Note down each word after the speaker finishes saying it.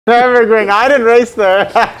Nürburgring. I didn't race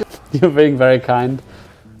there. You're being very kind.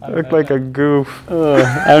 I look like a goof. Oh,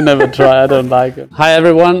 I've never tried. I don't like it. Hi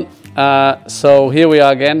everyone. So here we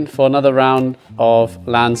are again for another round of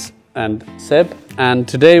Lance and Seb. And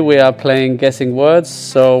today we are playing guessing words.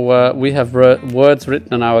 So we have words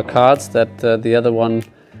written on our cards that the other one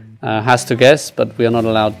has to guess, but we are not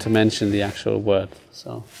allowed to mention the actual word.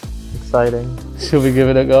 So exciting. Should we give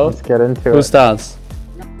it a go? Let's get into it. Who starts?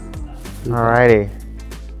 Alrighty.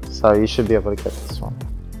 So you should be able to get this one.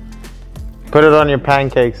 Put it on your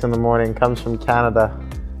pancakes in the morning. Comes from Canada.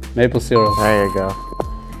 Maple syrup. There you go.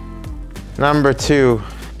 Number 2.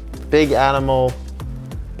 Big animal.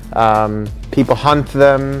 People hunt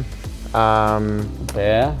them.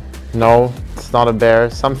 Bear? No, it's not a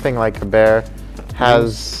bear. Something like a bear.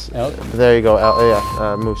 Has... Elk? There you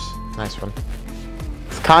go. Moose. Nice one.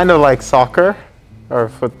 It's kind of like soccer or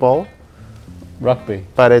football. Rugby.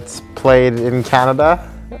 But it's played in Canada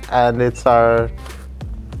and it's our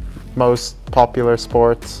most popular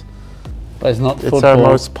sport. But it's not football. It's our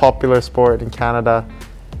most popular sport in Canada.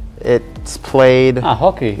 It's played...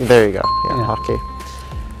 hockey. There you go. Yeah. Hockey.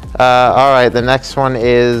 All right, the next one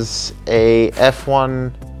is a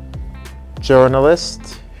F1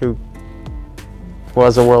 journalist who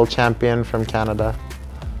was a world champion from Canada.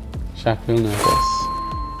 Jacques Villeneuve. Yes.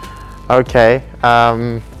 Okay.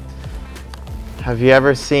 Have you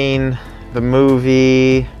ever seen the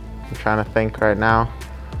movie, I'm trying to think right now,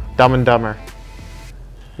 Dumb and Dumber?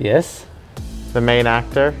 Yes. The main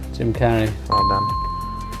actor? Jim Carrey. Well done.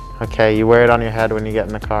 Okay, you wear it on your head when you get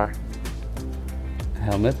in the car.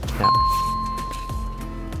 Helmet. Yeah.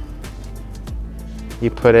 You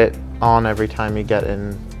put it on every time you get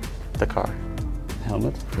in the car.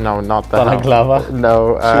 Helmet. No, not the balaclava. helmet.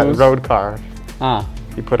 No, road car. Ah.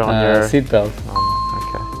 You put on your seatbelt.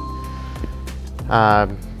 Oh,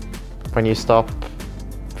 okay. When you stop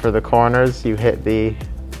for the corners, you hit the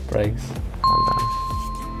brakes. Well done.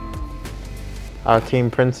 Our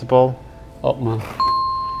team principal. Otmar.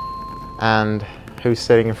 And who's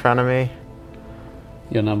sitting in front of me?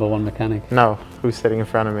 Your number 1 mechanic. No, who's sitting in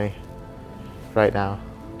front of me right now?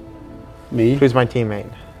 Me. Who's my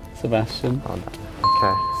teammate? Sebastian. Well done.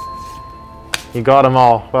 Okay. You got them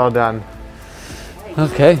all. Well done.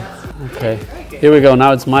 Okay. Okay. Here we go.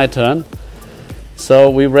 Now it's my turn. So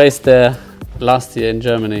we raced there last year in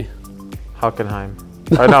Germany. Hockenheim.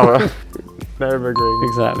 Oh no, Nürburgring.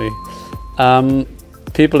 Exactly.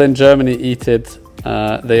 People in Germany eat it.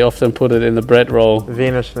 They often put it in the bread roll.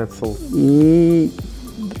 Wiener Schnitzel.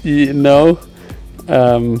 No.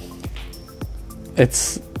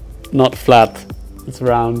 It's not flat. It's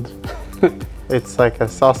round. It's like a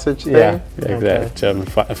sausage thing? Yeah, exactly. Okay. German.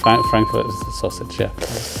 Frankfurter is a sausage, yeah.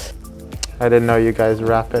 I didn't know you guys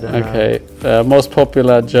wrap it in. Okay. Most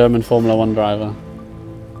popular German Formula 1 driver?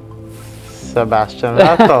 Sebastian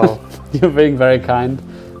Vettel. You're being very kind.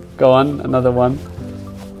 Go on, another one.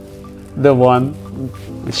 The one.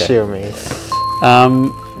 Okay. Show me.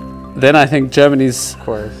 Then I think Germany's, of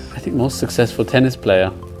course, I think most successful tennis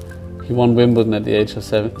player. He won Wimbledon at the age of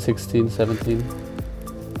 16, 17.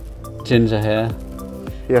 Ginger hair.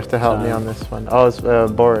 You have to help me on this one. Oh, it's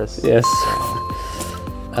Boris. Yes.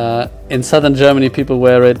 In southern Germany people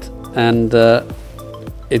wear it, and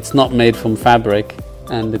it's not made from fabric,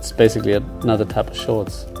 and it's basically another type of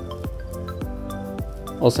shorts.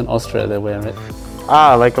 Also in Austria they wear it.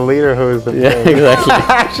 Ah, like a lederhosen. Yeah, exactly.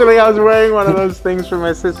 Actually, I was wearing one of those things for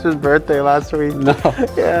my sister's birthday last week. No.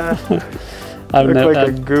 Yeah. I've look like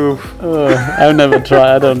a goof. I've never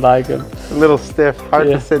tried. I don't like them. A little stiff, hard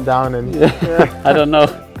to sit down in. Yeah. I don't know.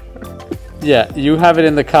 Yeah, you have it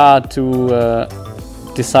in the car to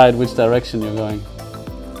decide which direction you're going.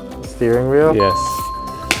 Steering wheel? Yes.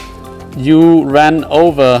 You ran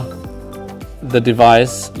over the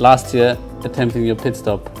device last year attempting your pit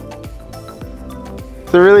stop.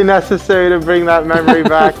 Is it really necessary to bring that memory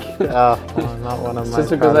back? Oh, not one of my just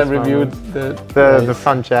because I reviewed the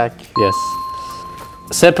front jack. Yes.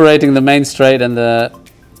 Separating the main straight and the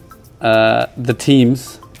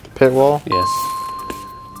teams. Pit wall? Yes.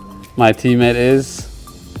 My teammate is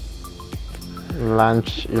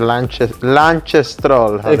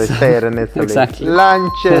Stroll, how they say it in Italy. Exactly.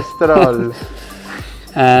 Stroll.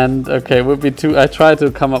 And okay, would be I try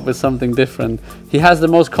to come up with something different. He has the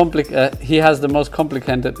most complicated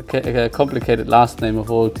last name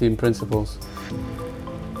of all team principals.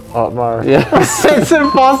 Otmar. Yes. It's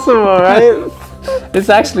impossible, right? It's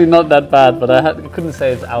actually not that bad, but I couldn't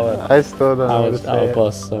say it's I still don't know our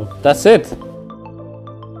boss. So that's it.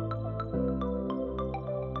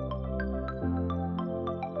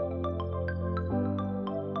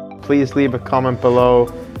 Please leave a comment below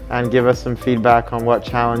and give us some feedback on what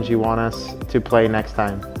challenge you want us to play next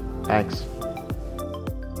time. Thanks.